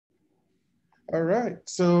All right,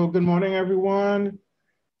 so good morning, everyone.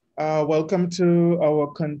 Welcome to our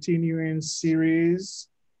continuing series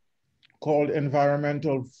called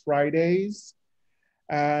Environmental Fridays.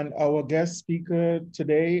 And our guest speaker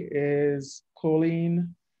today is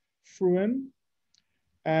Coleen Fruin.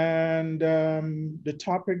 And the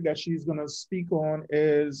topic that she's gonna speak on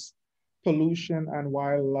is pollution and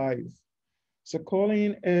wildlife. So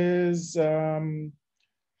Coleen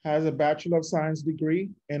has a Bachelor of Science degree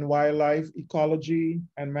in Wildlife Ecology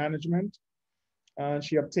and Management.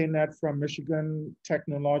 She obtained that from Michigan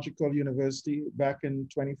Technological University back in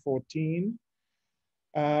 2014.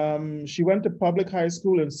 She went to public high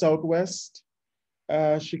school in Southwest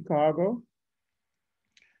Chicago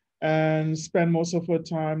and spent most of her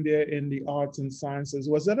time there in the arts and sciences.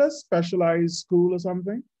 Was that a specialized school or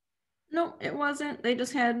something? No, it wasn't. They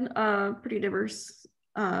just had a pretty diverse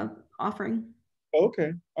offering.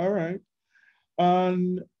 Okay, all right.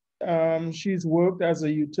 And she's worked as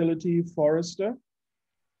a utility forester.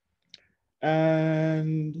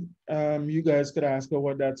 And you guys could ask her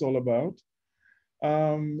what that's all about.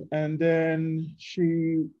 And then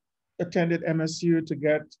she attended MSU to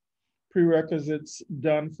get prerequisites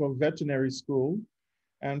done for veterinary school.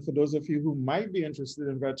 And for those of you who might be interested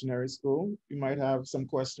in veterinary school, you might have some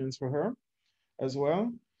questions for her as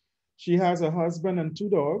well. She has a husband and 2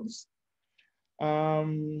 dogs.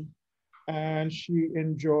 And she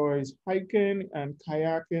enjoys hiking and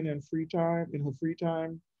kayaking in her free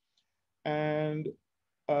time, and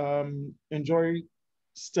enjoy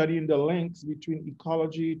studying the links between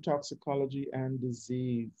ecology, toxicology, and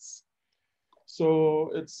disease. So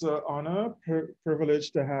it's an honor,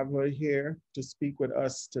 privilege to have her here to speak with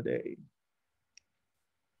us today.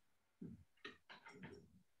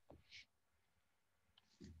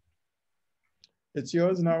 It's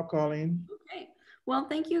yours now, Coleen. Okay. Well,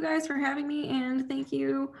 thank you guys for having me, and thank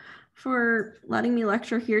you for letting me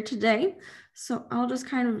lecture here today. So I'll just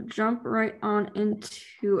kind of jump right on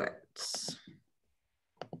into it.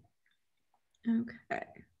 Okay.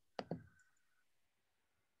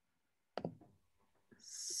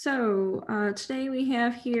 So today we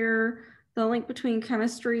have here the link between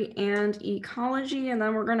chemistry and ecology, and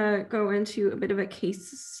then we're going to go into a bit of a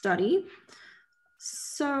case study.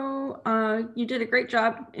 So you did a great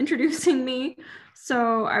job introducing me,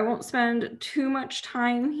 so I won't spend too much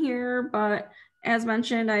time here, but as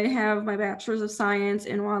mentioned, I have my Bachelor's of Science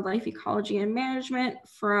in Wildlife Ecology and Management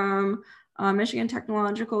from Michigan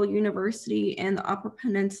Technological University in the Upper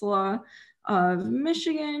Peninsula of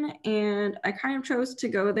Michigan, and I kind of chose to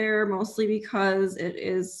go there mostly because it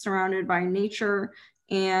is surrounded by nature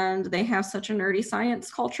and they have such a nerdy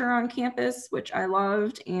science culture on campus, which I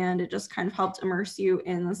loved, and it just kind of helped immerse you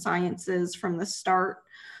in the sciences from the start.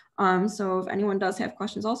 So if anyone does have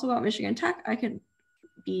questions also about Michigan Tech, I could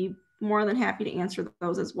be more than happy to answer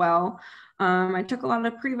those as well. I took a lot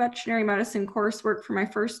of pre-veterinary medicine coursework for my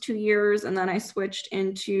first 2 years, and then I switched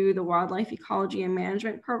into the Wildlife Ecology and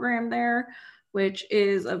Management program there, which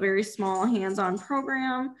is a very small hands-on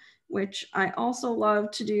program, which I also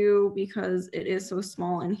love to do because it is so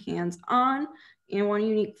small and hands-on. And one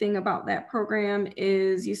unique thing about that program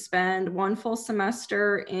is you spend 1 full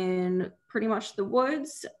semester in pretty much the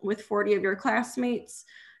woods with 40 of your classmates,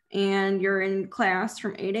 and you're in class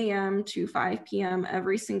from 8 a.m. to 5 p.m.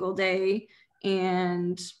 every single day,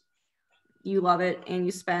 and you love it, and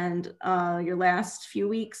you spend your last few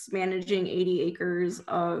weeks managing 80 acres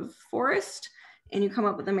of forest, and you come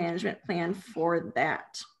up with a management plan for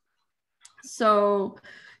that. So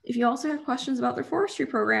if you also have questions about their forestry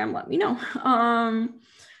program, let me know.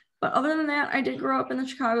 But other than that, I did grow up in the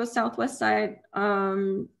Chicago Southwest side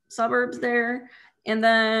suburbs there. And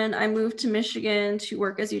then I moved to Michigan to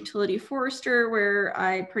work as utility forester, where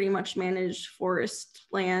I pretty much managed forest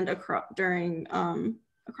land across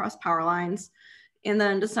power lines, and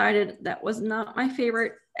then decided that was not my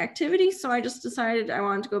favorite activity. So I just decided I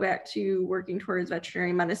wanted to go back to working towards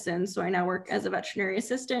veterinary medicine. So I now work as a veterinary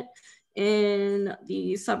assistant in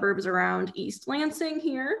the suburbs around East Lansing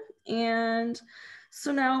here. And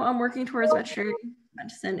so now I'm working towards veterinary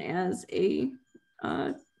medicine as a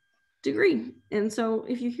degree. And so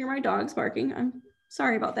if you hear my dogs barking, I'm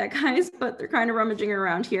sorry about that, guys, but they're kind of rummaging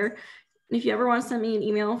around here. And if you ever want to send me an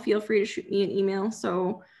email, feel free to shoot me an email.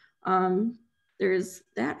 So there's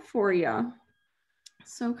that for you.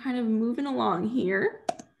 So kind of moving along here.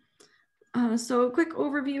 So a quick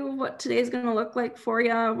overview of what today's going to look like for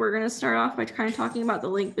you. We're going to start off by kind of talking about the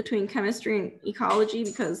link between chemistry and ecology,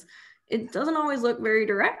 because it doesn't always look very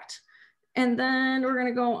direct. And then we're going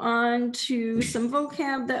to go on to some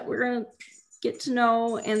vocab that we're going to get to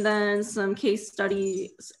know, and then some case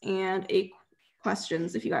studies and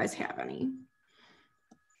questions if you guys have any.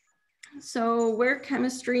 So where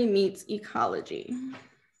chemistry meets ecology.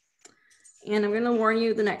 And I'm going to warn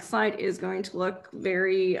you, the next slide is going to look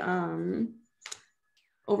very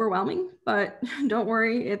overwhelming, but don't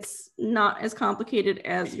worry, it's not as complicated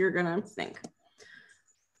as you're going to think.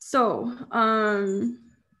 So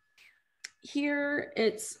here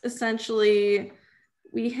it's essentially,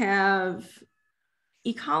 we have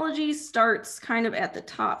ecology starts kind of at the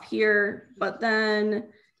top here, but then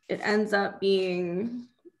it ends up being,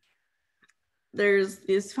 there's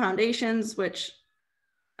these foundations, which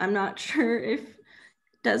I'm not sure if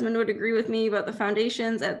Desmond would agree with me, but the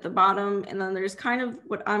foundations at the bottom, and then there's kind of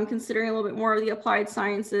what I'm considering a little bit more of the applied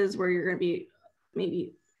sciences, where you're going to be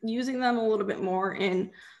maybe using them a little bit more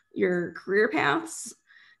in your career paths.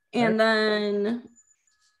 And then,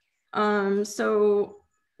 so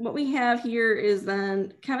what we have here is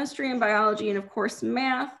then chemistry and biology, and of course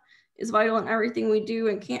math is vital in everything we do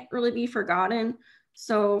and can't really be forgotten.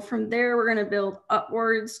 So from there, we're going to build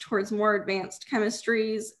upwards towards more advanced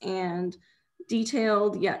chemistries and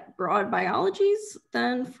detailed yet broad biologies.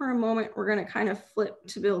 Then for a moment, we're going to kind of flip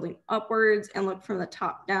to building upwards and look from the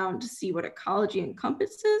top down to see what ecology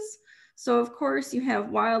encompasses. So of course you have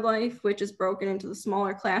wildlife, which is broken into the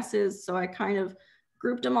smaller classes. So I kind of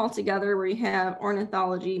grouped them all together, where you have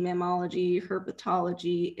ornithology, mammalogy,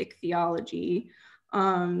 herpetology, ichthyology.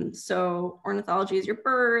 So ornithology is your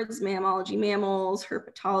birds, mammalogy, mammals,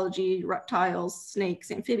 herpetology, reptiles,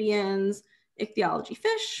 snakes, amphibians, ichthyology,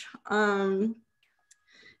 fish. And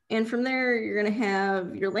from there, you're going to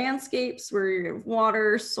have your landscapes, where you have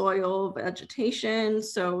water, soil, vegetation.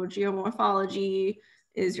 So geomorphology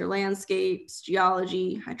is your landscapes,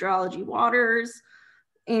 geology, hydrology, waters.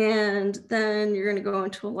 And then you're going to go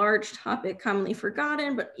into a large topic commonly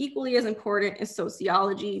forgotten, but equally as important, is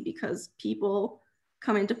sociology, because people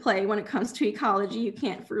come into play when it comes to ecology. You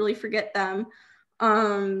can't really forget them.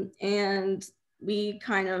 And we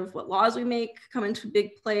kind of, what laws we make come into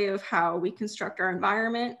big play of how we construct our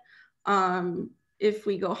environment. If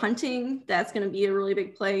we go hunting, that's going to be a really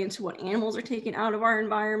big play into what animals are taken out of our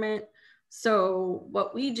environment. So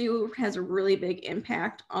what we do has a really big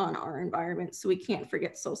impact on our environment, so we can't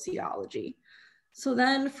forget sociology. So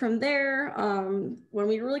then from there, when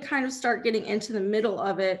we really kind of start getting into the middle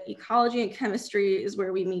of it, ecology and chemistry is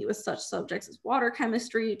where we meet with such subjects as water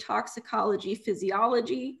chemistry, toxicology,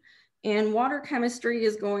 physiology. And water chemistry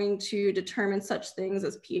is going to determine such things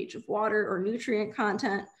as pH of water or nutrient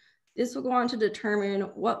content. This will go on to determine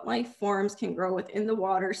what life forms can grow within the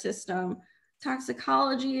water system.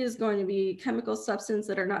 Toxicology is going to be chemical substances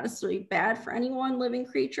that are not necessarily bad for any one living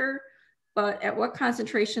creature, but at what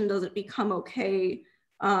concentration does it become okay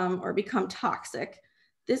or become toxic?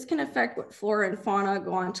 This can affect what flora and fauna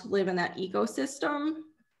go on to live in that ecosystem.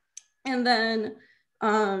 And then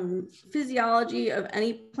physiology of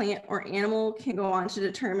any plant or animal can go on to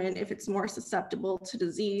determine if it's more susceptible to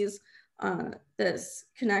disease. This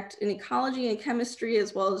connect in ecology and chemistry,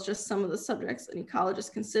 as well as just some of the subjects an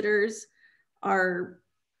ecologist considers, are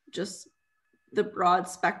just the broad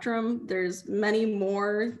spectrum. There's many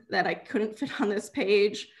more that I couldn't fit on this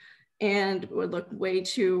page and would look way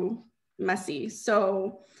too messy.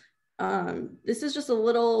 So this is just a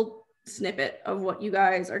little snippet of what you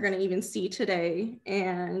guys are going to even see today.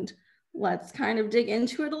 And let's kind of dig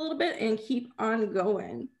into it a little bit and keep on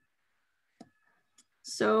going.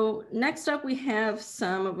 So next up, we have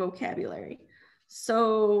some vocabulary.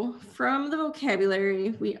 So from the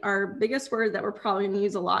vocabulary, our biggest word that we're probably going to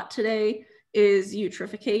use a lot today is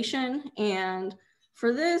eutrophication. And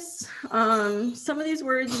for this, some of these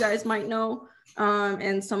words you guys might know,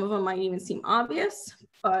 and some of them might even seem obvious,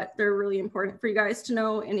 but they're really important for you guys to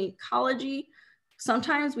know. In ecology,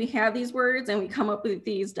 sometimes we have these words and we come up with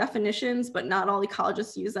these definitions, but not all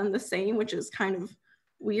ecologists use them the same, which is kind of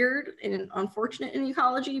weird and unfortunate in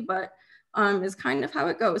ecology, but is kind of how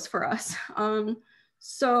it goes for us.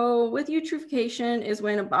 So with eutrophication is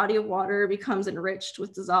when a body of water becomes enriched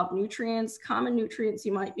with dissolved nutrients. Common nutrients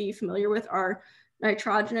you might be familiar with are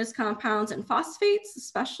nitrogenous compounds and phosphates,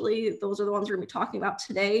 especially those are the ones we're going to be talking about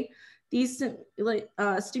today. These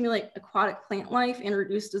stimulate aquatic plant life and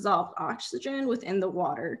reduce dissolved oxygen within the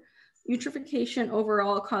water. Eutrophication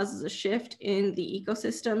overall causes a shift in the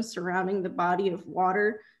ecosystem surrounding the body of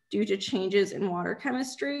water due to changes in water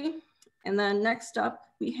chemistry. And then next up,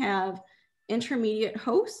 we have intermediate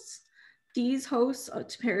hosts. These hosts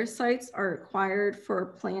to parasites are required for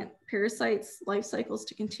plant parasites' life cycles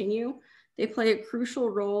to continue. They play a crucial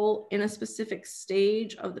role in a specific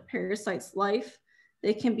stage of the parasite's life.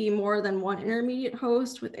 They can be more than one intermediate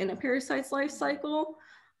host within a parasite's life cycle.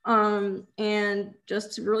 And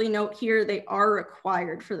just to really note here, they are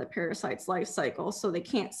required for the parasite's life cycle. So they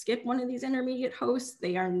can't skip one of these intermediate hosts.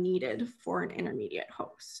 They are needed for an intermediate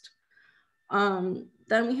host.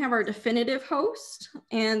 Then we have our definitive host,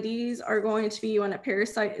 and these are going to be when a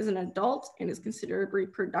parasite is an adult and is considered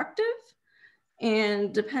reproductive.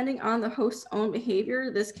 And depending on the host's own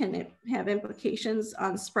behavior, this can have implications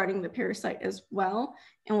on spreading the parasite as well.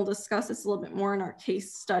 And we'll discuss this a little bit more in our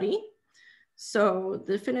case study. So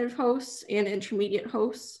the definitive hosts and intermediate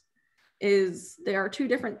hosts they are two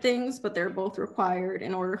different things, but they're both required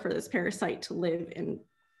in order for this parasite to live and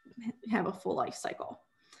have a full life cycle.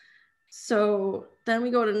 So then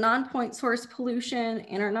we go to non-point source pollution,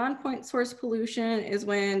 and our non-point source pollution is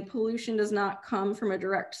when pollution does not come from a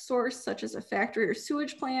direct source, such as a factory or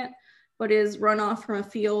sewage plant, but is runoff from a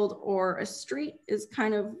field or a street, is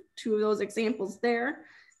kind of two of those examples there.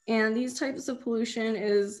 And these types of pollution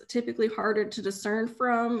is typically harder to discern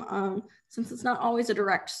from since it's not always a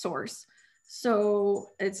direct source. So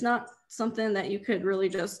it's not something that you could really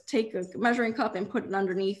just take a measuring cup and put it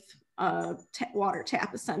underneath water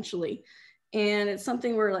tap essentially. And it's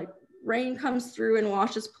something where like rain comes through and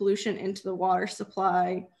washes pollution into the water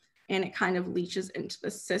supply and it kind of leaches into the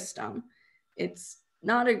system. It's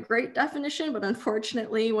not a great definition, but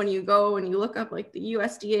unfortunately when you go and you look up like the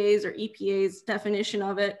USDA's or EPA's definition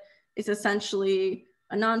of it, it's essentially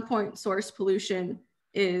a non-point source pollution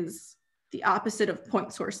is the opposite of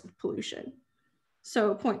point source pollution.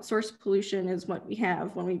 So point source pollution is what we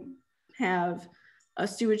have when we have a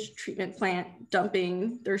sewage treatment plant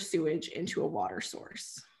dumping their sewage into a water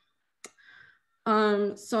source.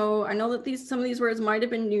 So I know that some of these words might have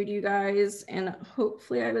been new to you guys, and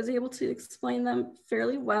hopefully I was able to explain them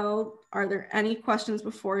fairly well. Are there any questions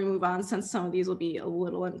before we move on, since some of these will be a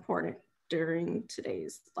little important during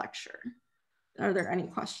today's lecture? Are there any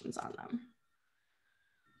questions on them?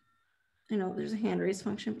 I know there's a hand raise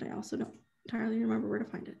function, but I also don't entirely remember where to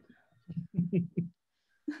find it.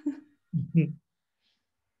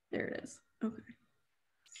 There it is. Okay.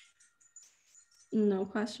 No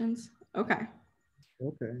questions? Okay.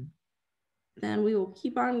 Okay. Then we will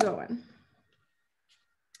keep on going.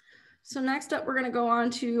 So next up, we're going to go on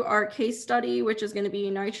to our case study, which is going to be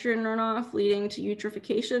nitrogen runoff leading to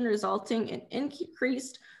eutrophication, resulting in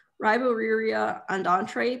increased riboruria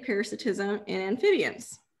ondantre parasitism in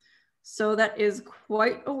amphibians. So that is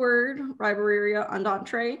quite a word, riboruria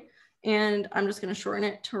ondantre. And I'm just going to shorten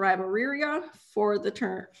it to riboruria for the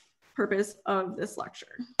purpose of this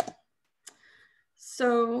lecture.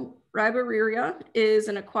 So riboruria is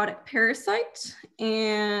an aquatic parasite,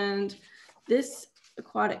 and this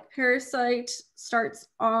aquatic parasite starts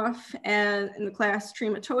off in the class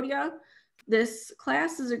Trematodia. This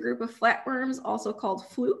class is a group of flatworms, also called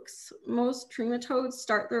flukes. Most trematodes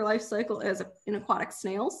start their life cycle as in aquatic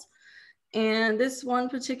snails. And this one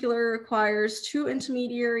particular requires 2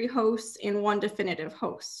 intermediary hosts and 1 definitive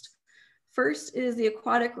host. First is the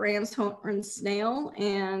aquatic ramshorn snail,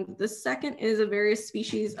 and the second is a various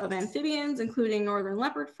species of amphibians, including northern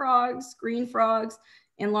leopard frogs, green frogs,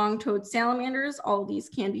 and long-toed salamanders. All of these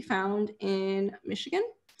can be found in Michigan.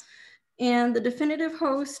 And the definitive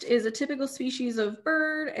host is a typical species of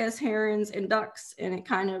bird, as herons and ducks, and it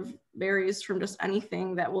kind of varies from just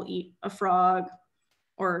anything that will eat a frog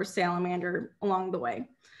or salamander along the way.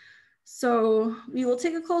 So we will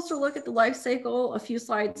take a closer look at the life cycle a few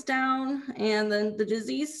slides down, and then the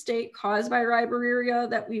disease state caused by riboruria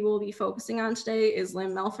that we will be focusing on today is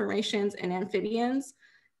limb malformations in amphibians.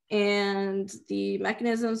 And the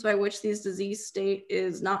mechanisms by which these disease state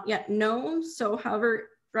is not yet known. So however,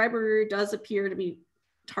 riboruria does appear to be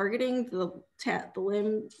targeting the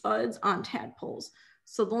limb buds on tadpoles.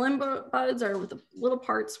 So the limb buds are the little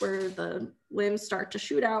parts where the limbs start to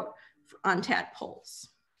shoot out on tadpoles.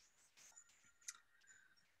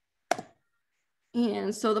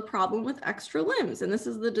 And so the problem with extra limbs, and this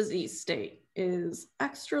is the disease state, is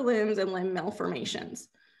extra limbs and limb malformations.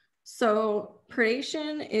 So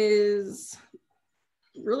predation is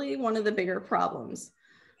really one of the bigger problems.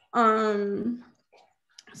 So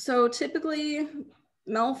typically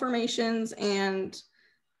malformations and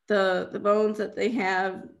the bones that they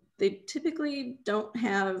have, they typically don't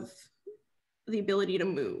have the ability to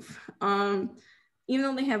move. Even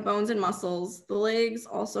though they have bones and muscles, the legs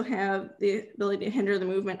also have the ability to hinder the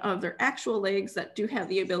movement of their actual legs that do have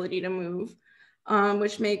the ability to move,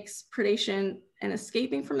 which makes predation and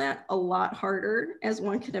escaping from that a lot harder. As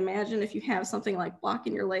one could imagine, if you have something like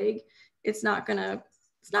blocking your leg, it's not gonna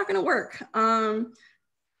work.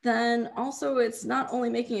 Then also it's not only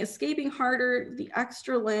making escaping harder, the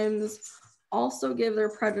extra limbs also give their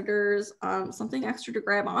predators something extra to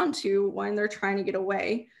grab onto when they're trying to get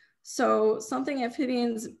away. So something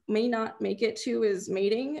amphibians may not make it to is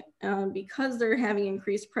mating because they're having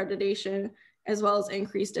increased predation as well as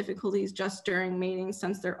increased difficulties just during mating,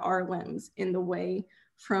 since there are limbs in the way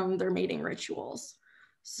from their mating rituals.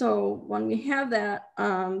 So when we have that,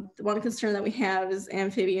 the one concern that we have is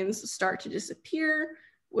amphibians start to disappear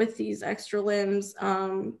with these extra limbs.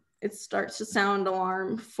 It starts to sound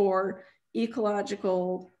alarm for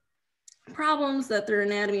ecological problems that their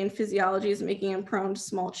anatomy and physiology is making them prone to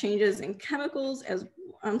small changes in chemicals as,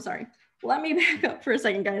 I'm sorry, let me back up for a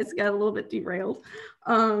second, guys, got a little bit derailed.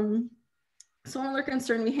 So another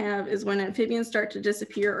concern we have is when amphibians start to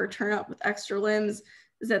disappear or turn up with extra limbs,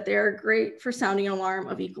 is that they're great for sounding an alarm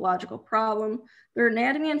of ecological problem. Their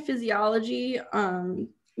anatomy and physiology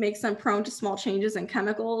makes them prone to small changes in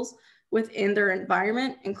chemicals within their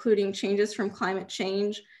environment, including changes from climate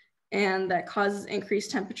change, and that causes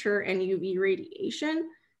increased temperature and UV radiation.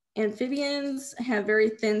 Amphibians have very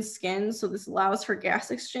thin skin, so this allows for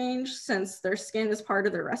gas exchange since their skin is part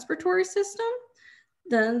of their respiratory system.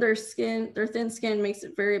 Then their thin skin makes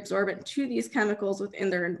it very absorbent to these chemicals within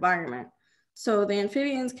their environment. So the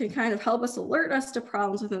amphibians can kind of help us alert us to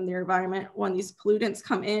problems within their environment when these pollutants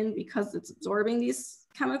come in because it's absorbing these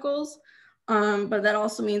chemicals. But that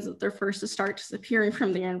also means that they're first to start disappearing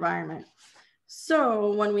from the environment.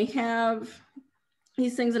 So when we have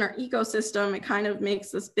these things in our ecosystem, it kind of makes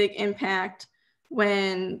this big impact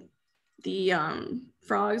when the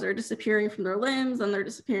frogs are disappearing from their limbs and they're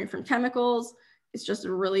disappearing from chemicals. It's just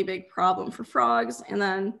a really big problem for frogs. And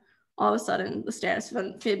then all of a sudden, the status of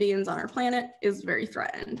amphibians on our planet is very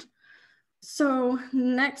threatened. So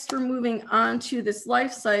next, we're moving on to this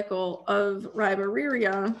life cycle of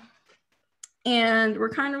Ribareria. And we're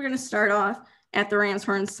kind of going to start off at the ram's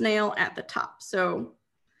horn snail at the top. So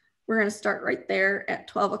we're going to start right there at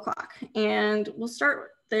 12 o'clock. And we'll start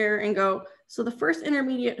there and go, so the first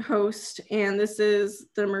intermediate host, and this is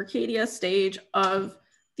the Mercadia stage of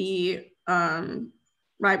the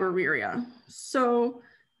Ribareria. So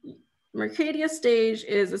Mercadia stage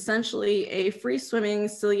is essentially a free-swimming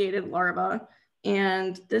ciliated larva,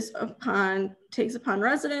 and this takes upon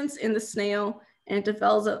residence in the snail and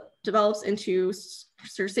develops into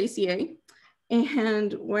Cercaceae,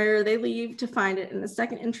 and where they leave to find it in the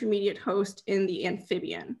second intermediate host in the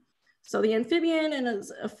amphibian. So the amphibian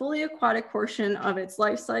is a fully aquatic portion of its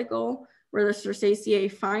life cycle where the Cercaceae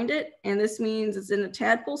find it, and this means it's in the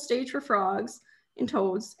tadpole stage for frogs and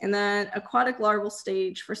toads, and then aquatic larval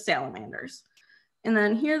stage for salamanders. And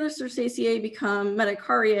then here the Cercaceae become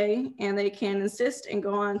metacariae, and they can insist and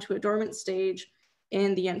go on to a dormant stage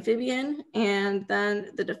in the amphibian, and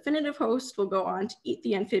then the definitive host will go on to eat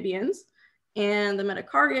the amphibians, and the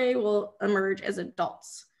metacariae will emerge as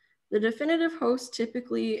adults. The definitive host,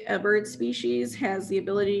 typically a bird species, has the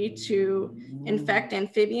ability to infect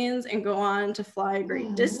amphibians and go on to fly a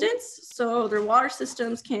great distance. So their water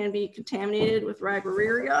systems can be contaminated with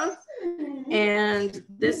Ribareria. And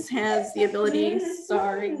this has the ability,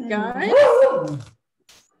 sorry guys,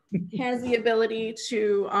 has the ability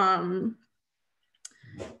to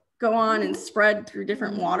go on and spread through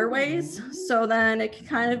different waterways. So then it can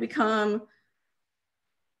kind of become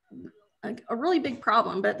a really big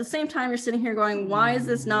problem. But at the same time, you're sitting here going, why has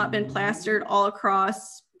this not been plastered all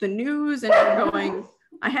across the news? And you're going,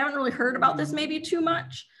 I haven't really heard about this maybe too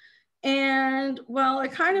much. And well,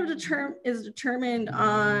 it kind of is determined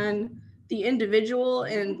on the individual,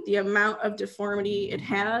 and the amount of deformity it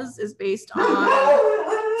has is based on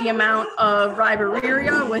the amount of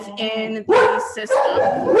Ribareria within the system.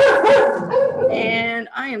 And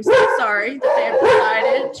I am so sorry that they have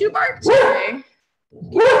decided to bark today.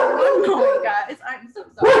 One moment, guys. I'm so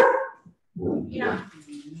sorry. Yeah.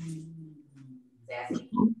 Sassy.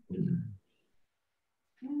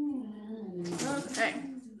 Okay.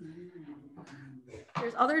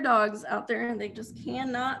 There's other dogs out there and they just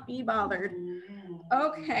cannot be bothered.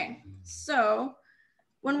 Okay, so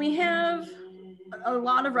when we have a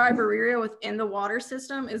lot of Ribareria within the water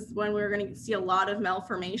system is when we're going to see a lot of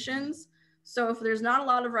malformations. So if there's not a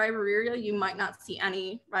lot of Ribareria, you might not see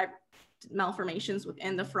any malformations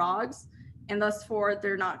within the frogs, and thus for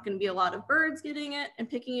there not going to be a lot of birds getting it and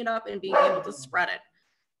picking it up and being able to spread it.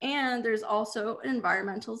 And there's also an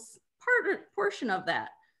environmental portion of that.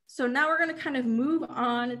 So now we're going to kind of move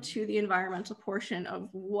on to the environmental portion of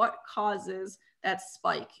what causes that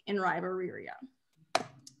spike in Ribareria.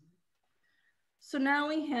 So now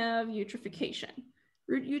we have eutrophication.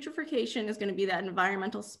 Root eutrophication is going to be that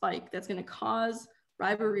environmental spike that's going to cause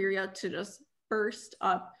Ribareria to just burst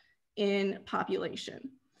up in population.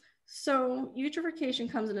 So eutrophication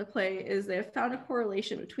comes into play is they have found a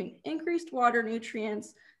correlation between increased water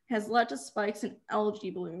nutrients has led to spikes in algae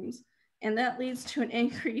blooms, and that leads to an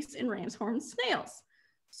increase in ram's horn snails.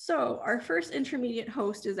 So our first intermediate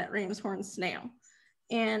host is that ram's horn snail.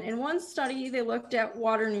 And in one study, they looked at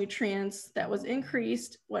water nutrients that was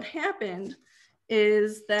increased. What happened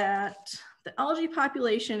is that the algae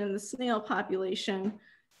population and the snail population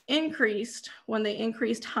increased when they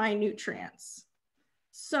increased high nutrients.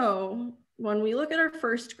 So when we look at our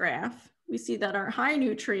first graph, we see that our high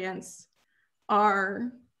nutrients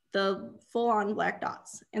are the full-on black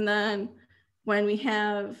dots. And then when we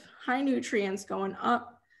have high nutrients going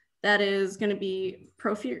up, that is going to be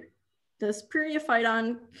this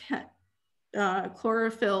Periophyton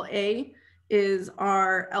chlorophyll A is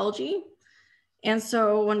our algae. And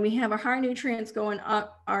so when we have our high nutrients going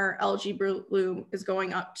up, our algae bloom is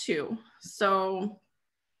going up too. So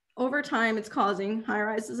over time, it's causing high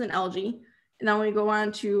rises in algae. And then when we go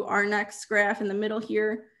on to our next graph in the middle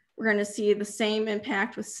here, we're going to see the same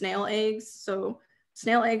impact with snail eggs. So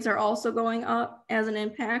snail eggs are also going up as an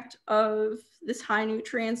impact of this high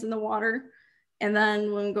nutrients in the water. And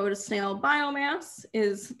then when we go to snail biomass,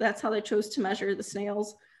 that's how they chose to measure the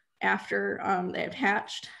snails after they have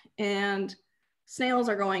hatched. And snails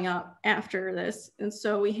are going up after this. And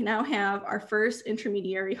so we now have our first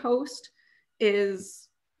intermediary host is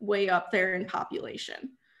way up there in population.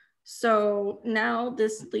 So now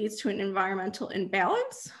this leads to an environmental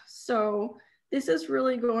imbalance. So this is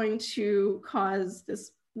really going to cause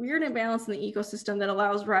this weird imbalance in the ecosystem that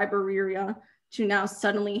allows ribaruria to now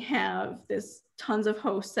suddenly have this tons of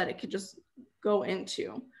hosts that it could just go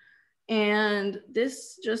into. And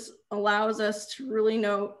this just allows us to really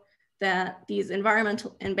note that these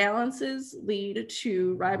environmental imbalances lead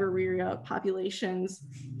to ribaruria populations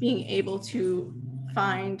being able to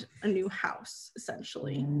find a new house,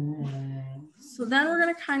 essentially. So then we're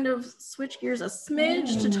going to kind of switch gears a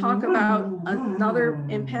smidge to talk about another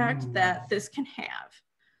impact that this can have.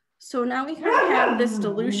 So now we kind of have this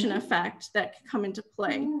dilution effect that can come into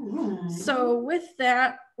play. So with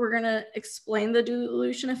that, we're going to explain the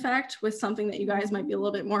dilution effect with something that you guys might be a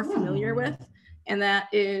little bit more familiar with, and that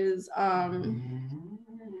is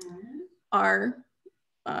our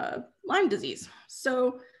Lyme disease.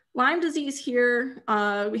 So Lyme disease here,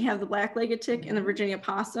 we have the black-legged tick and the Virginia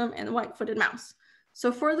possum and the white-footed mouse.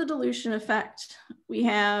 So for the dilution effect, we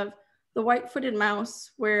have the white-footed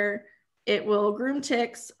mouse where it will groom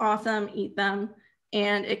ticks off them, eat them,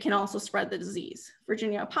 and it can also spread the disease.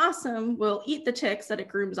 Virginia possum will eat the ticks that it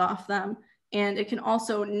grooms off them, and it can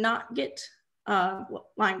also not get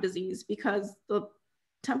Lyme disease because the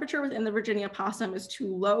temperature within the Virginia possum is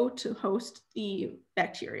too low to host the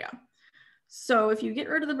bacteria. So if you get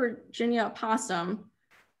rid of the Virginia possum,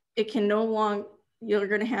 it can no longer, you're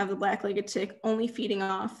going to have the black-legged tick only feeding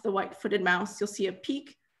off the white-footed mouse. You'll see a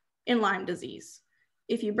peak in Lyme disease.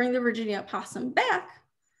 If you bring the Virginia possum back,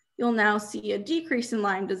 you'll now see a decrease in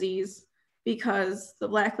Lyme disease because the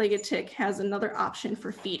black-legged tick has another option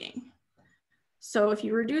for feeding. So if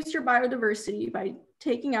you reduce your biodiversity by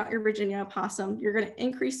taking out your Virginia possum, you're going to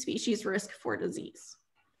increase species risk for disease.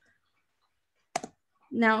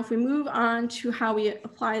 Now, if we move on to how we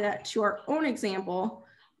apply that to our own example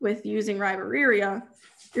with using ribaruria,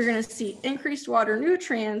 you're going to see increased water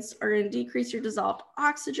nutrients are going to decrease your dissolved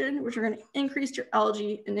oxygen, which are going to increase your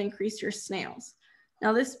algae and increase your snails.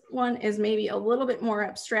 Now, this one is maybe a little bit more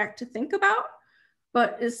abstract to think about,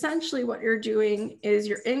 but essentially what you're doing is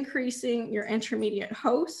you're increasing your intermediate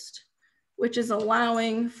host, which is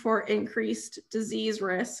allowing for increased disease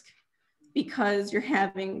risk because you're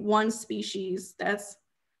having one species that's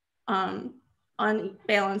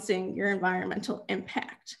unbalancing your environmental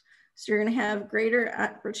impact. So you're going to have greater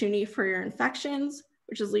opportunity for your infections,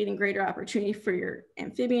 which is leading greater opportunity for your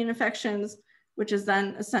amphibian infections, which is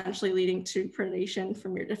then essentially leading to predation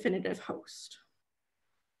from your definitive host.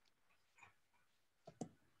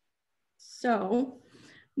 So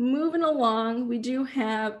moving along, we do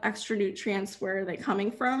have extra nutrients. Where are they coming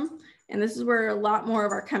from? And this is where a lot more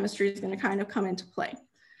of our chemistry is going to kind of come into play.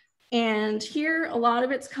 And here, a lot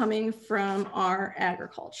of it's coming from our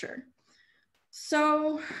agriculture.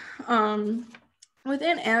 So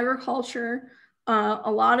within agriculture, a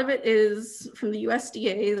lot of it is from the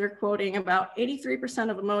USDA. They're quoting about 83%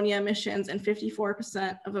 of ammonia emissions and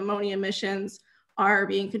 54% of ammonia emissions are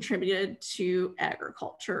being contributed to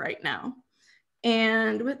agriculture right now.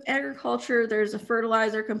 And with agriculture, there's a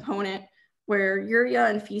fertilizer component where urea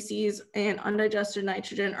and feces and undigested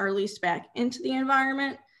nitrogen are released back into the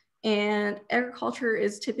environment. And agriculture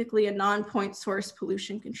is typically a non-point source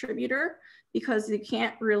pollution contributor because you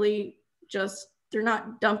can't really just they're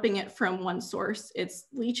not dumping it from one source. It's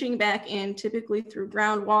leaching back in, typically through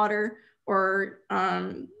groundwater or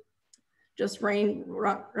just rain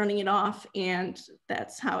running it off. And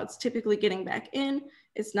that's how it's typically getting back in.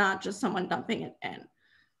 It's not just someone dumping it in.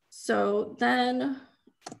 So then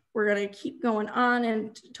we're going to keep going on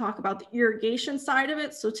and talk about the irrigation side of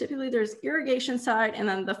it. So typically there's irrigation side and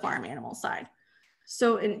then the farm animal side.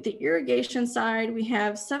 So in the irrigation side, we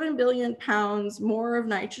have 7 billion pounds more of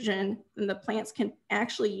nitrogen than the plants can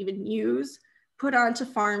actually even use, put onto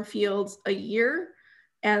farm fields a year,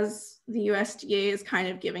 as the USDA is kind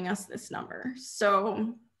of giving us this number.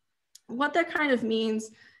 So what that kind of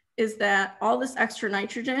means is that all this extra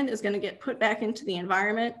nitrogen is going to get put back into the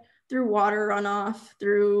environment through water runoff,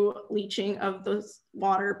 through leaching of the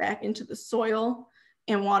water back into the soil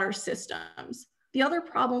and water systems. The other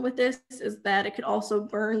problem with this is that it could also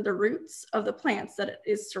burn the roots of the plants that it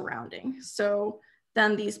is surrounding. So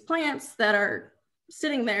then these plants that are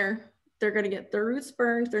sitting there, they're going to get their roots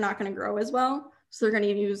burned. They're not going to grow as well. So they're going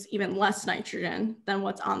to use even less nitrogen than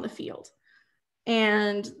what's on the field.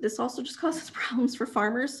 And this also just causes problems for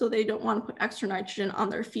farmers. So they don't want to put extra nitrogen on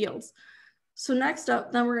their fields. So next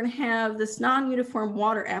up, then we're going to have this non-uniform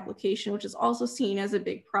water application, which is also seen as a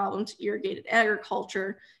big problem to irrigated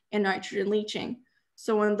agriculture and nitrogen leaching.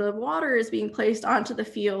 So when the water is being placed onto the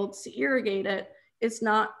fields to irrigate it, it's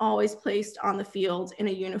not always placed on the field in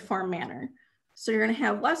a uniform manner. So you're going to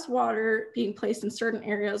have less water being placed in certain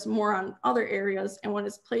areas, more on other areas. And when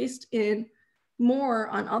it's placed in more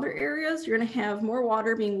on other areas, you're going to have more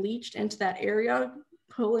water being leached into that area,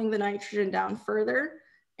 pulling the nitrogen down further.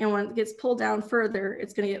 And when it gets pulled down further,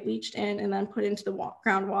 it's going to get leached in and then put into the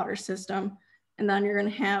groundwater system. And then you're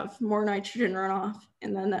going to have more nitrogen runoff.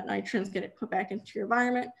 And then that nitrogen is going to put back into your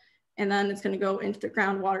environment. And then it's going to go into the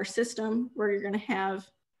groundwater system where you're going to have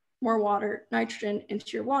more water, nitrogen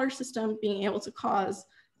into your water system, being able to cause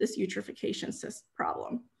this eutrophication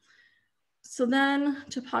problem. So then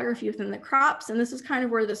topography within the crops, and this is kind of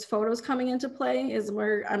where this photo is coming into play, is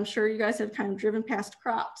where I'm sure you guys have kind of driven past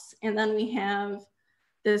crops. And then we have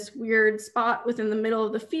this weird spot within the middle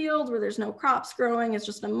of the field where there's no crops growing, it's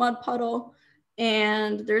just a mud puddle.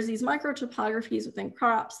 And there's these microtopographies within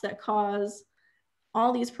crops that cause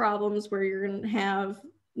all these problems where you're going to have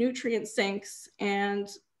nutrient sinks and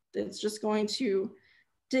it's just going to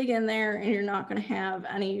dig in there and you're not going to have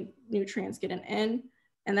any nutrients getting in.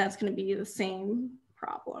 And that's going to be the same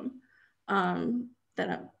problem.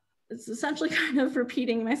 It's essentially kind of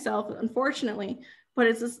repeating myself, unfortunately, but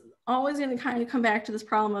it's just always going to kind of come back to this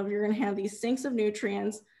problem of you're going to have these sinks of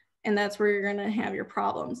nutrients and that's where you're going to have your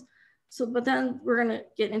problems. So, but then we're going to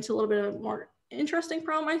get into a little bit of a more interesting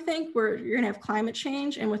problem, I think, where you're going to have climate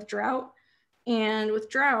change and with drought. And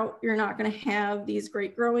with drought, you're not going to have these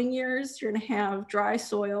great growing years. You're going to have dry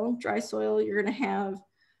soil. Dry soil, you're going to have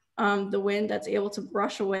the wind that's able to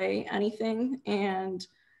brush away anything. And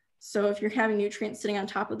so if you're having nutrients sitting on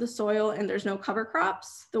top of the soil and there's no cover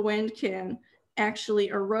crops, the wind can actually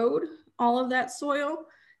erode all of that soil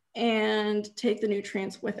and take the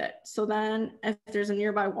nutrients with it. So then if there's a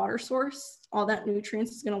nearby water source, all that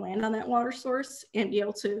nutrients is going to land on that water source and be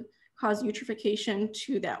able to cause eutrophication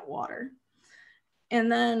to that water.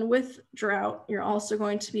 And then with drought, you're also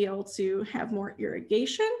going to be able to have more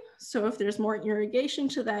irrigation. So if there's more irrigation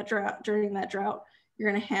to that drought, during that drought, you're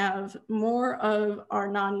going to have more of our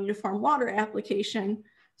non-uniform water application.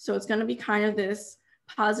 So it's going to be kind of this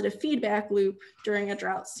positive feedback loop during a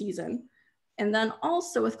drought season. And then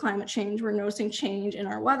also with climate change, we're noticing change in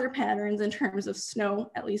our weather patterns in terms of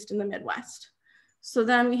snow, at least in the Midwest. So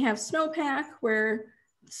then we have snowpack, where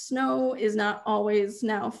snow is not always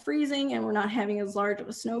now freezing and we're not having as large of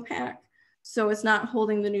a snowpack. So it's not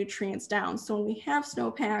holding the nutrients down. So when we have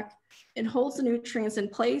snowpack, it holds the nutrients in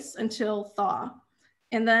place until thaw.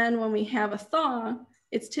 And then when we have a thaw,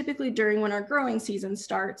 it's typically during when our growing season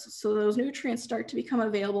starts. So those nutrients start to become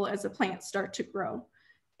available as the plants start to grow.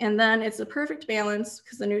 And then it's a perfect balance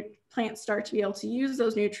because the new plants start to be able to use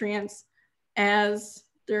those nutrients as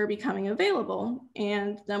they're becoming available.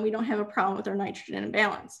 And then we don't have a problem with our nitrogen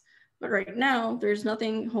imbalance. But right now, there's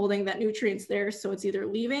nothing holding that nutrients there. So it's either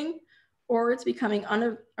leaving or it's becoming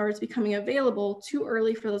available too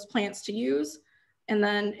early for those plants to use. And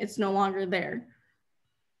then it's no longer there.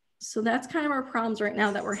 So that's kind of our problems right now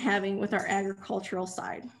that we're having with our agricultural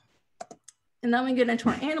side. And then we get into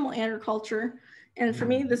our animal agriculture. And for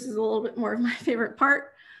me, this is a little bit more of my favorite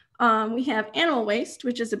part. We have animal waste,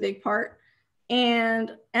 which is a big part.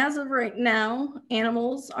 And as of right now,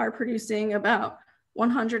 animals are producing about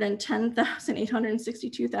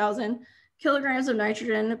 110,862,000 kilograms of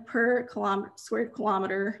nitrogen per square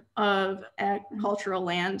kilometer of agricultural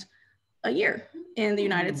land a year in the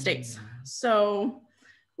United States. So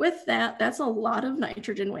with that, that's a lot of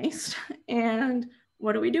nitrogen waste. And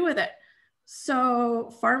what do we do with it? So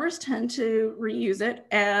farmers tend to reuse it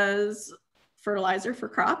as fertilizer for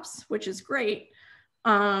crops, which is great.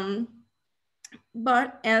 But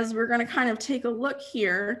as we're going to kind of take a look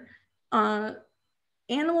here,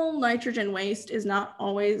 animal nitrogen waste is not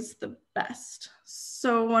always the best.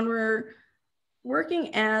 So when we're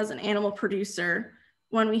working as an animal producer,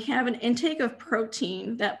 when we have an intake of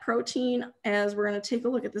protein, that protein, as we're going to take a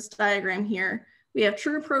look at this diagram here, we have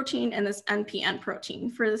true protein and this NPN protein.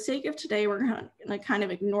 For the sake of today, we're going to kind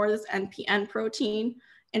of ignore this NPN protein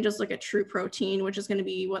and just look at true protein, which is going to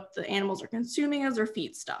be what the animals are consuming as their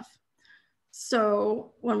feed stuff.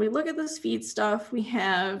 So when we look at this feed stuff, we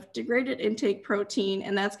have degraded intake protein,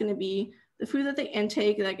 and that's going to be the food that they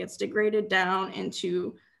intake that gets degraded down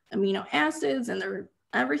into amino acids and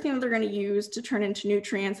everything that they're going to use to turn into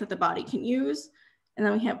nutrients that the body can use. And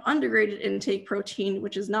then we have undegraded intake protein,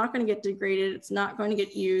 which is not going to get degraded. It's not going to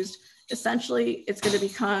get used. Essentially, it's going to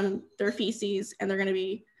become their feces, and they're going to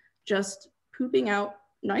be just pooping out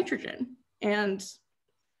nitrogen, and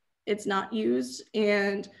it's not used.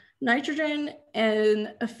 And nitrogen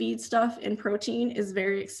and a feedstuff in protein is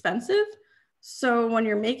very expensive. So when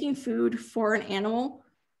you're making food for an animal,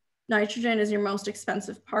 nitrogen is your most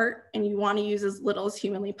expensive part, and you want to use as little as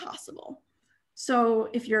humanly possible. So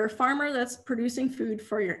if you're a farmer that's producing food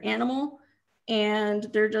for your animal and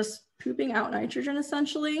they're just pooping out nitrogen,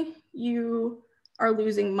 essentially, you are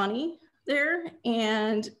losing money there,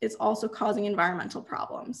 and it's also causing environmental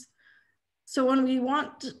problems. So when we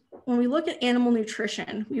look at animal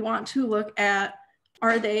nutrition, we want to look at,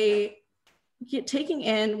 are they taking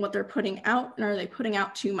in what they're putting out, and are they putting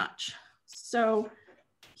out too much? So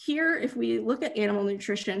here, if we look at animal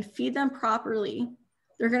nutrition, feed them properly,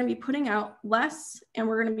 they're going to be putting out less, and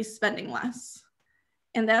we're going to be spending less.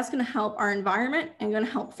 And that's going to help our environment and going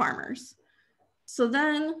to help farmers. So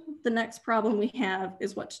then the next problem we have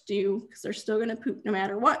is what to do, because they're still going to poop no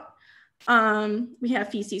matter what. We have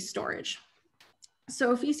feces storage.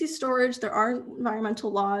 So feces storage, there are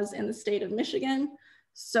environmental laws in the state of Michigan.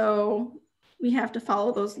 So we have to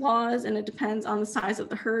follow those laws, and it depends on the size of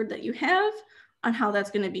the herd that you have on how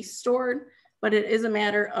that's going to be stored. But it is a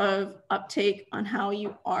matter of uptake on how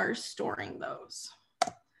you are storing those.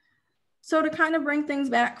 So to kind of bring things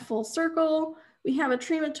back full circle, we have a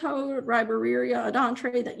trematode, Riboreria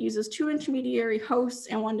odontrae, that uses 2 intermediary hosts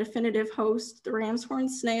and 1 definitive host. The ram's horn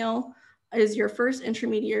snail is your first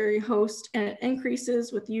intermediary host, and it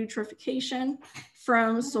increases with eutrophication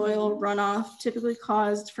from soil runoff, typically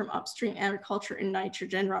caused from upstream agriculture and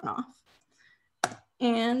nitrogen runoff.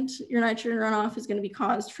 And your nitrogen runoff is going to be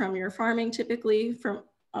caused from your farming, typically from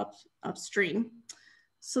upstream.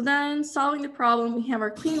 So then, solving the problem, we have our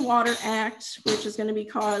Clean Water Act, which is going to be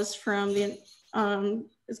caused from the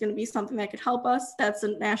is going to be something that could help us. That's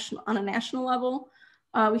on a national level.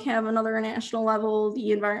 We have another national level,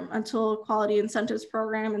 the Environmental Quality Incentives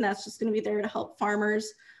Program, and that's just going to be there to help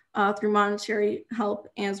farmers through monetary help,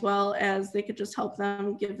 as well as they could just help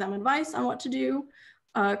them, give them advice on what to do.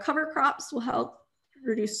 Cover crops will help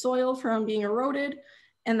reduce soil from being eroded,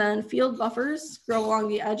 and then field buffers grow along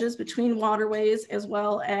the edges between waterways as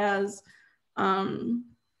well as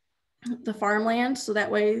the farmland. So that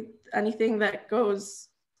way, anything that goes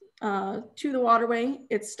to the waterway,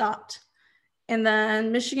 it's stopped. And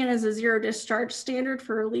then Michigan is a 0 discharge standard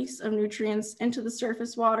for release of nutrients into the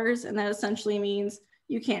surface waters. And that essentially means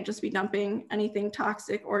you can't just be dumping anything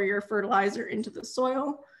toxic or your fertilizer into the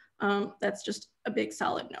soil. That's just a big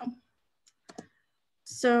solid no.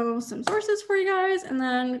 So some sources for you guys, and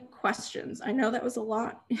then questions. I know that was a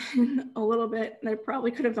lot in a little bit, and I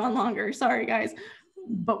probably could have gone longer. Sorry, guys.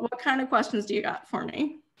 But what kind of questions do you got for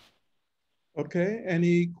me? Okay,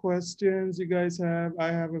 any questions you guys have?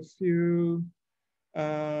 I have a few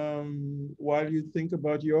while you think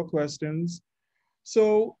about your questions.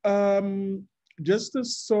 So just to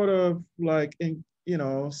sort of like,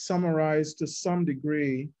 summarize to some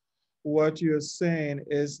degree, what you're saying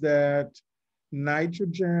is that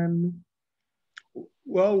nitrogen,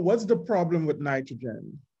 well, what's the problem with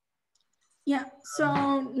nitrogen? Yeah,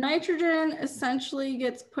 so nitrogen essentially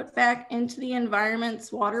gets put back into the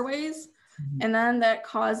environment's waterways, and then that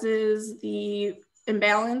causes the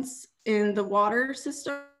imbalance in the water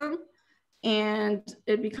system, and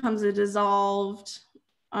it becomes a dissolved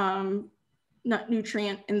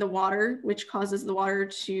nutrient in the water, which causes the water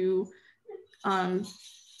to,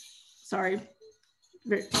 sorry,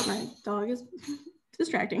 my dog is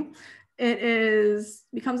distracting.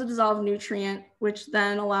 becomes a dissolved nutrient, which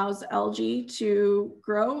then allows algae to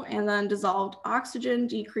grow, and then dissolved oxygen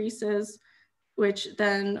decreases, which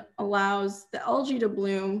then allows the algae to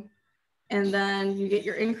bloom, and then you get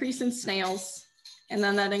your increase in snails, and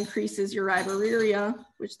then that increases your ribaria,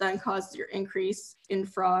 which then causes your increase in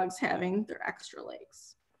frogs having their extra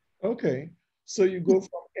legs. Okay, so you go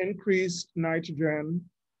from increased nitrogen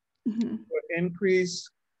to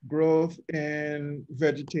increased growth in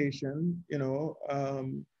vegetation,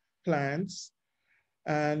 plants,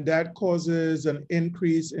 and that causes an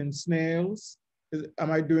increase in snails. Am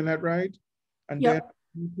I doing that right? And Yep.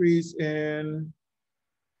 then increase in,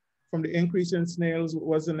 from the increase in snails, what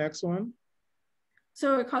was the next one?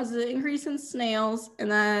 So it causes an increase in snails, and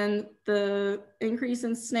then the increase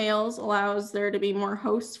in snails allows there to be more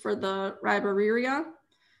hosts for the ribaria,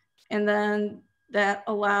 and then that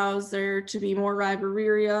allows there to be more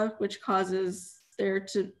ribaria, which causes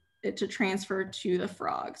it to transfer to the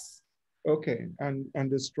frogs. Okay, and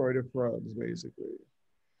destroy the frogs, basically.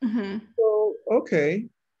 Mm-hmm. So, okay.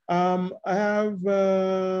 I have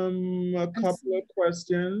a couple of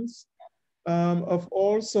questions. Of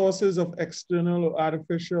all sources of external or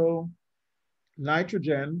artificial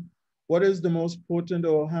nitrogen, what is the most potent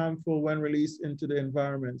or harmful when released into the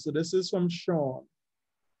environment? So this is from Sean.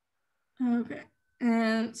 Okay,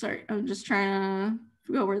 and sorry, I'm just trying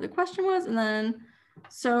to go where the question was, and then,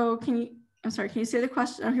 so can you say the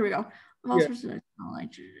question? Oh, here we go. Of all Yeah. sources of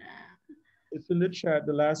nitrogen. It's in the chat,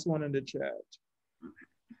 the last one in the chat.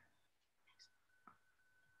 Okay.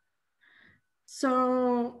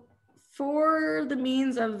 So for the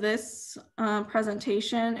means of this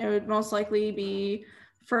presentation, it would most likely be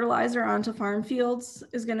fertilizer onto farm fields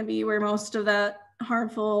is going to be where most of that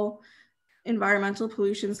harmful environmental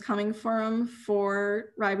pollution is coming from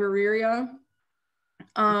for ribaria.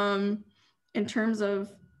 In terms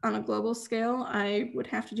of on a global scale, I would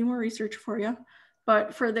have to do more research for you.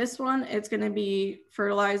 But for this one, it's going to be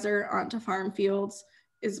fertilizer onto farm fields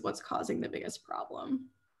is what's causing the biggest problem.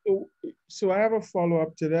 So I have a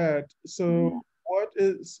follow-up to that. So what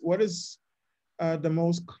is the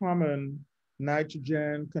most common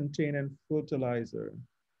nitrogen containing fertilizer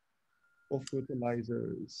or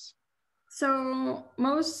fertilizers? So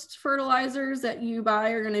most fertilizers that you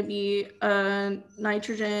buy are going to be a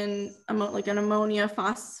nitrogen, like an ammonia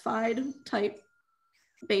phosphide type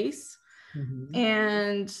base.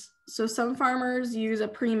 And so some farmers use a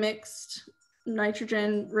pre-mixed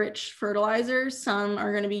nitrogen rich fertilizers. Some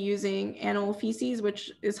are going to be using animal feces,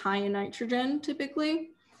 which is high in nitrogen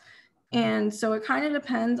typically. And so it kind of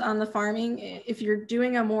depends on the farming. If you're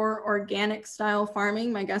doing a more organic style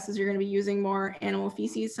farming, my guess is you're going to be using more animal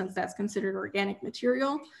feces since that's considered organic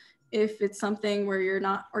material. If it's something where you're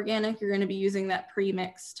not organic, you're going to be using that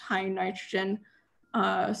pre-mixed high nitrogen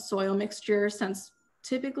soil mixture, since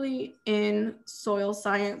typically in soil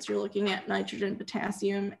science, you're looking at nitrogen,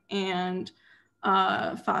 potassium, and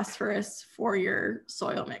phosphorus for your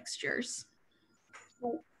soil mixtures.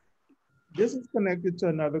 This is connected to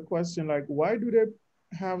another question, like why do they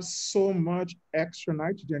have so much extra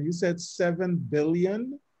nitrogen? You said 7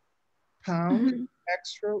 billion pounds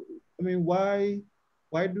extra. I mean, why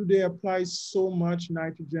do they apply so much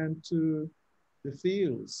nitrogen to the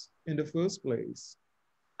fields in the first place?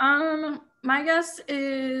 My guess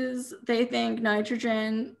is they think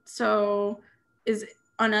nitrogen is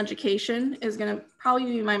on education is going to probably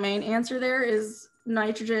be my main answer there. Is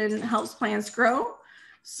nitrogen helps plants grow.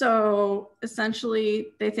 So essentially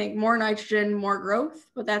they think more nitrogen, more growth,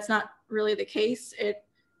 but that's not really the case. It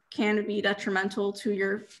can be detrimental to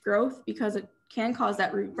your growth because it can cause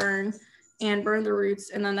that root burn and burn the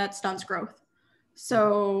roots, and then that stunts growth.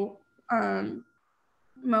 So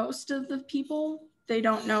most of the people, they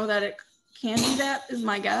don't know that it can do that, is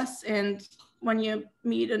my guess. And when you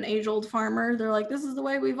meet an age-old farmer, they're like, this is the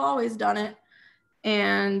way we've always done it.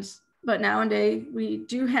 But nowadays, we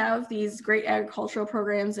do have these great agricultural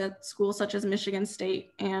programs at schools such as Michigan State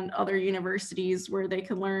and other universities where they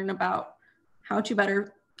can learn about how to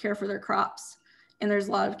better care for their crops. And there's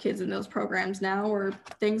a lot of kids in those programs now where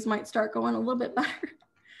things might start going a little bit better.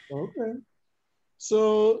 Okay.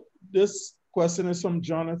 So this question is from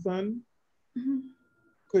Jonathan.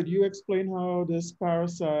 Could you explain how this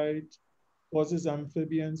parasite causes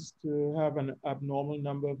amphibians to have an abnormal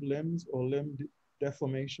number of limbs or limb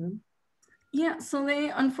deformation? Yeah, so they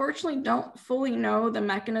unfortunately don't fully know the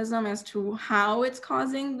mechanism as to how it's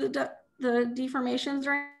causing the deformations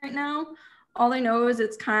right now. All they know is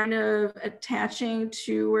it's kind of attaching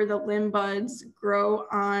to where the limb buds grow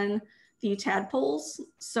on the tadpoles.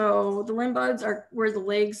 So the limb buds are where the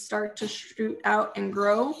legs start to shoot out and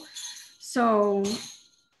grow. So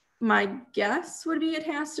my guess would be it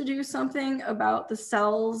has to do something about the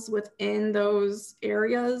cells within those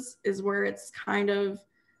areas is where it's kind of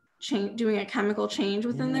doing a chemical change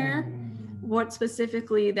within there. What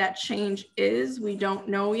specifically that change is, we don't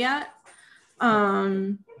know yet. But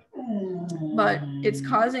it's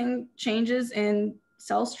causing changes in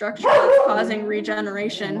cell structure, that's causing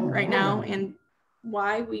regeneration right now, and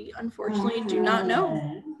why we unfortunately do not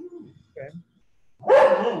know. Okay.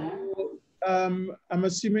 I'm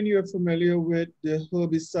assuming you're familiar with the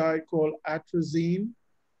herbicide called atrazine,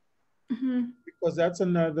 because that's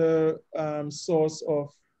another source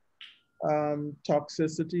of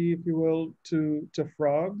toxicity, if you will, to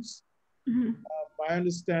frogs. My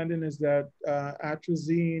understanding is that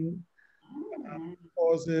atrazine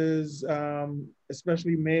causes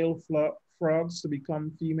especially male frogs to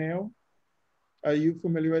become female. Are you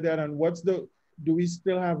familiar with that? And do we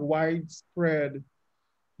still have widespread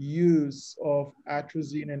use of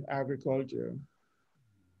atrazine in agriculture?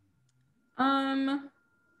 I'm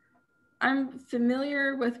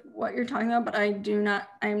familiar with what you're talking about, but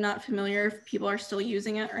I'm not familiar if people are still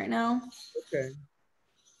using it right now. Okay.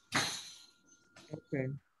 Okay.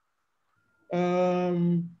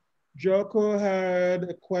 Joko had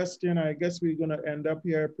a question. I guess we're gonna end up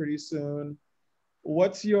here pretty soon.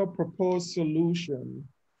 What's your proposed solution?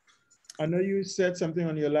 I know you said something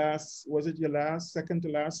on your last, was it your second to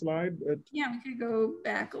last slide? But... Yeah, we could go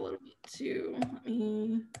back a little bit too.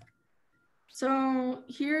 So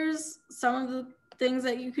here's some of the things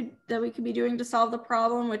that we could be doing to solve the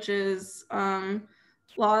problem, which is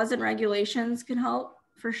laws and regulations can help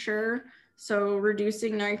for sure. So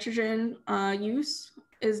reducing nitrogen use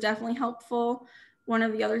is definitely helpful. One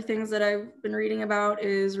of the other things that I've been reading about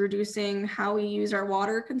is reducing how we use our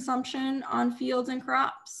water consumption on fields and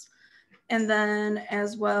crops. And then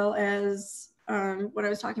as well as what I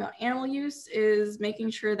was talking about animal use is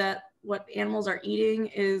making sure that what animals are eating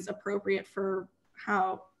is appropriate for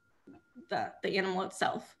how the animal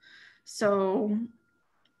itself. So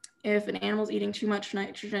if an animal's eating too much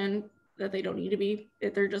nitrogen that they don't need to be,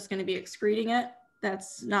 if they're just going to be excreting it,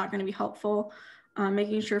 that's not going to be helpful.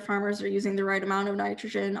 Making sure farmers are using the right amount of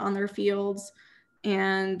nitrogen on their fields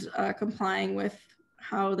and complying with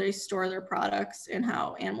how they store their products and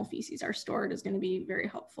how animal feces are stored is going to be very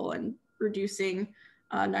helpful in reducing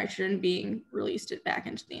nitrogen being released back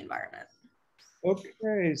into the environment.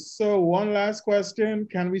 Okay, so one last question.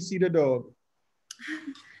 Can we see the dog?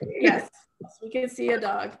 Yes, we can see a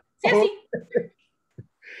dog. Sassy!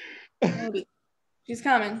 Oh. She's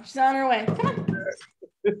coming. She's on her way. Come on.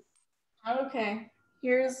 Okay,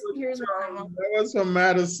 here's one. That was from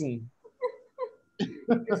Madison.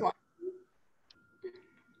 Here's one.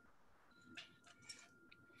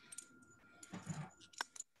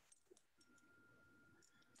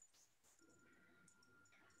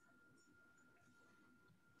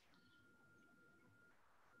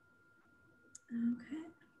 Okay.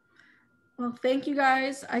 Well, thank you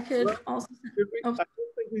guys. I could also. I don't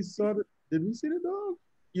think we saw it. Did we see the dog?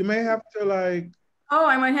 You may have to like. Oh,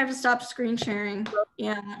 I might have to stop screen sharing.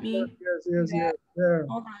 Yeah, let me. Yes. Hold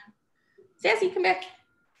on. Sassy, come back.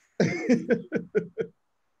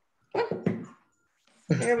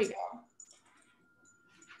 There we go.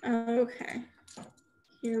 Okay.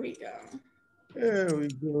 Here we go. There we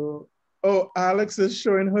go. Oh, Alex is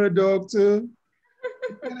showing her dog too.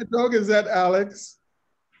 What kind of dog is that, Alex?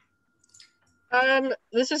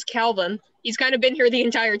 This is Calvin. He's kind of been here the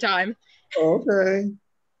entire time. Okay.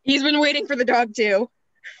 He's been waiting for the dog too.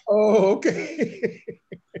 Oh, okay.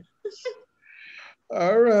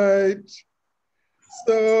 All right.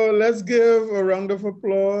 So let's give a round of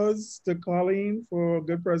applause to Coleen for a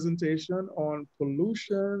good presentation on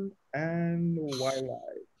pollution and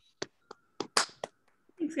wildlife.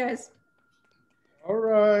 Thanks, guys. All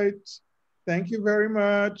right. Thank you very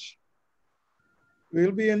much.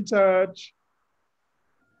 We'll be in touch.